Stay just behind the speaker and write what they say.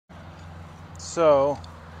So,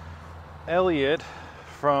 Elliot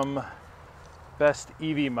from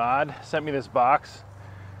BestEVMod sent me this box,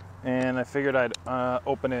 and I figured I'd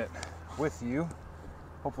open it with you.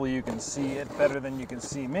 Hopefully you can see it better than you can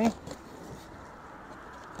see me.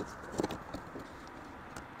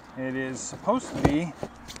 It is supposed to be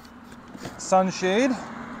sunshade,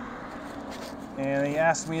 and he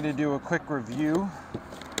asked me to do a quick review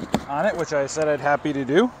on it, which I said I'd happy to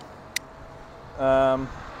do.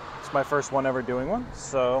 It's my first one ever doing one,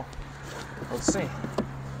 so let's see.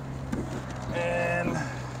 And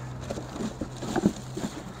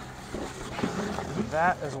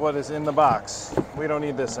that is what is in the box. We don't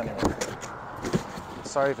need this anymore.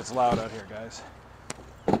 Sorry if it's loud out here, guys.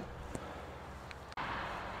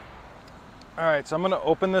 All right, so I'm gonna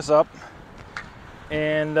open this up,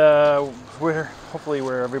 and hopefully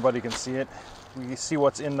where everybody can see it, we can see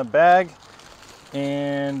what's in the bag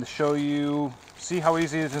and show you, see how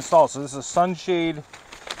easy it is to install. So this is a sunshade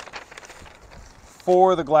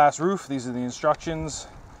for the glass roof. These are the instructions.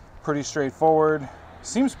 Pretty straightforward.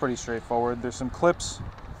 Seems pretty straightforward. There's some clips,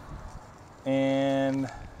 and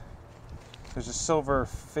there's a silver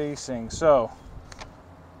facing. So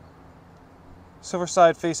silver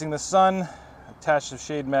side facing the sun, attached to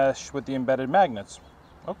shade mesh with the embedded magnets.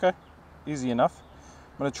 Okay, easy enough.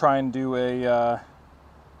 I'm going to try and do a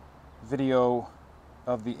video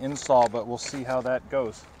of the install, but we'll see how that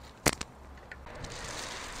goes.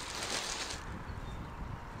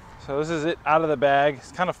 So this is it out of the bag.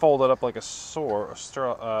 It's kind of folded up like a straw.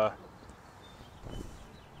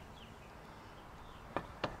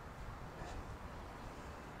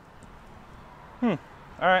 All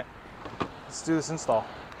right, let's do this install.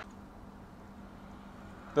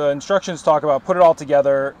 The instructions talk about put it all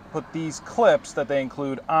together, put these clips that they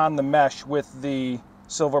include on the mesh with the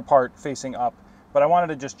silver part facing up. But I wanted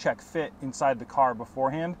to just check fit inside the car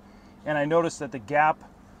beforehand, and I noticed that the gap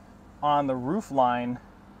on the roof line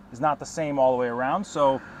is not the same all the way around,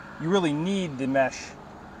 so you really need the mesh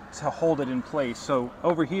to hold it in place. So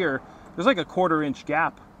over here, there's like a 1/4 inch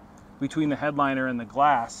gap between the headliner and the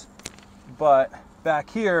glass, but back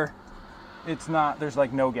here, it's not, there's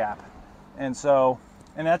like no gap. And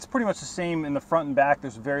that's pretty much the same in the front and back.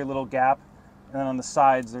 There's very little gap, and then on the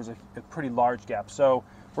sides, there's a pretty large gap. So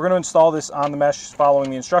we're gonna install this on the mesh following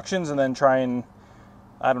the instructions, and then try and,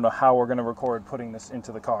 I don't know how we're gonna record putting this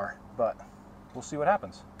into the car, but we'll see what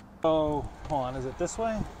happens. So, hold on, is it this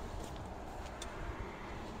way?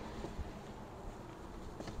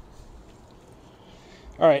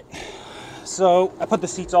 All right, so I put the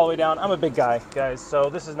seats all the way down. I'm a big guy, guys, so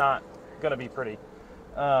this is not gonna be pretty.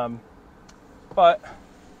 But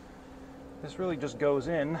this really just goes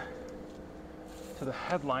in to the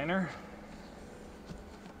headliner.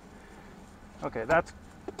 Okay, that's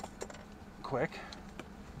quick.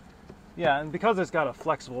 Yeah, and because it's got a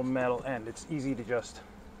flexible metal end, it's easy to just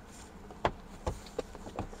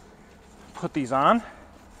put these on,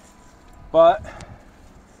 but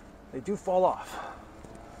they do fall off.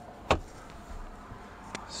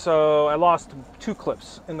 So I lost 2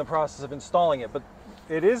 clips in the process of installing it, but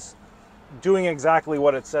it is doing exactly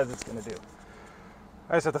what it says it's going to do.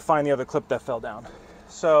 I just have to find the other clip that fell down.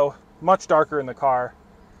 So much darker in the car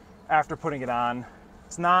after putting it on.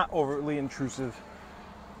 It's not overly intrusive.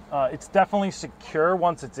 It's definitely secure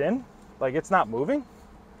once it's in. Like, it's not moving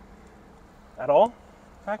at all,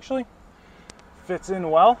 actually. Fits in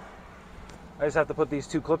well. I just have to put these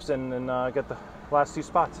 2 clips in and get the last 2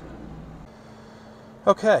 spots.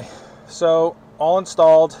 Okay, so all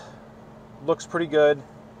installed. Looks pretty good.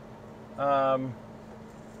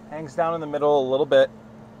 Hangs down in the middle a little bit,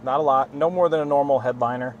 not a lot, no more than a normal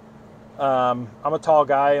headliner. I'm a tall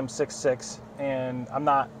guy, I'm 6'6", and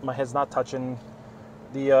my head's not touching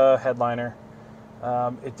the headliner.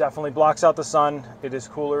 It definitely blocks out the sun. It is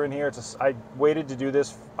cooler in here. I waited to do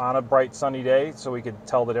this on a bright sunny day so we could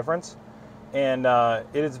tell the difference, and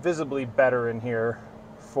it is visibly better in here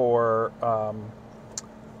for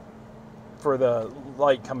the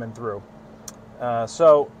light coming through.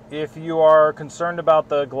 So if you are concerned about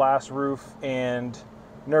the glass roof and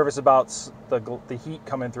nervous about the heat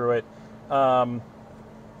coming through it,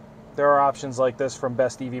 there are options like this from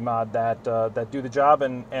BestEVMod that do the job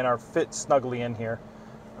and are fit snugly in here.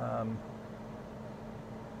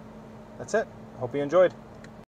 That's it. Hope you enjoyed.